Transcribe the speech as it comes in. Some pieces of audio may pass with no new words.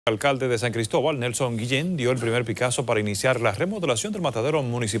El alcalde de San Cristóbal, Nelson Guillén, dio el primer Picasso para iniciar la remodelación del matadero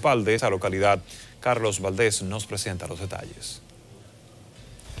municipal de esa localidad. Carlos Valdés nos presenta los detalles.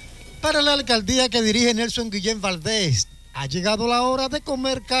 Para la alcaldía que dirige Nelson Guillén Valdés, ha llegado la hora de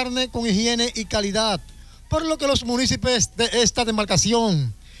comer carne con higiene y calidad, por lo que los municipios de esta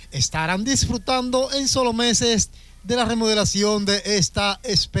demarcación estarán disfrutando en solo meses de la remodelación de esta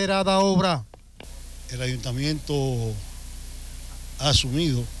esperada obra. El ayuntamiento ha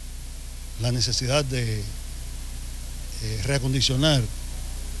asumido la necesidad de reacondicionar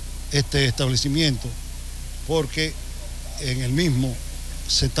este establecimiento porque en el mismo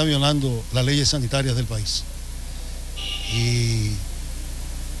se está violando las leyes sanitarias del país. Y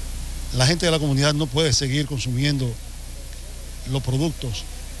la gente de la comunidad no puede seguir consumiendo los productos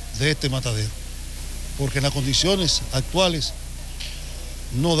de este matadero, porque en las condiciones actuales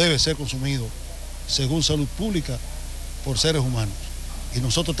no debe ser consumido según salud pública por seres humanos. Y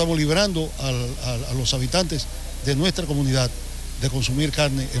nosotros estamos librando a los habitantes de nuestra comunidad de consumir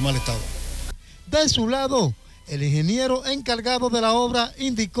carne en mal estado. De su lado, el ingeniero encargado de la obra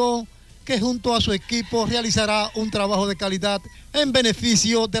indicó que junto a su equipo realizará un trabajo de calidad en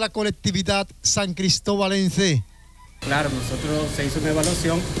beneficio de la colectividad san cristobalense. Claro, nosotros se hizo una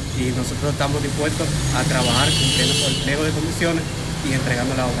evaluación y nosotros estamos dispuestos a trabajar cumpliendo con el pliego de condiciones y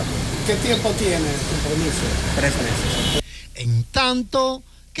entregando la obra. ¿Qué tiempo tiene el compromiso? 3 meses. En tanto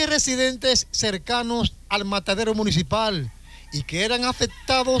que residentes cercanos al matadero municipal y que eran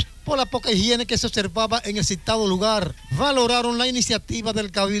afectados por la poca higiene que se observaba en el citado lugar, valoraron la iniciativa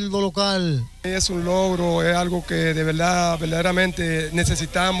del cabildo local. Es un logro, es algo que de verdad, verdaderamente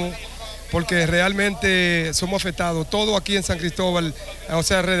necesitamos, porque realmente somos afectados, todos aquí en San Cristóbal, o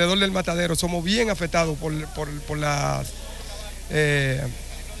sea, alrededor del matadero, somos bien afectados por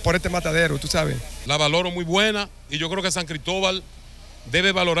este matadero, tú sabes. La valoro muy buena y yo creo que San Cristóbal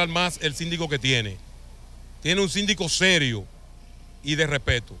debe valorar más el síndico que tiene. Tiene un síndico serio y de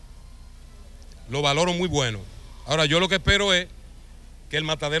respeto. Lo valoro muy bueno. Ahora, yo lo que espero es que el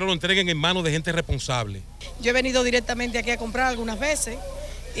matadero lo entreguen en manos de gente responsable. Yo he venido directamente aquí a comprar algunas veces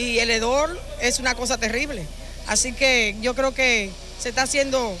y el hedor es una cosa terrible. Así que yo creo que se está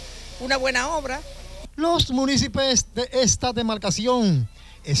haciendo una buena obra. Los municipios de esta demarcación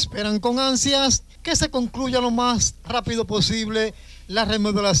esperan con ansias que se concluya lo más rápido posible la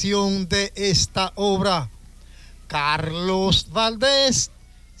remodelación de esta obra. Carlos Valdés,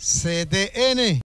 CDN.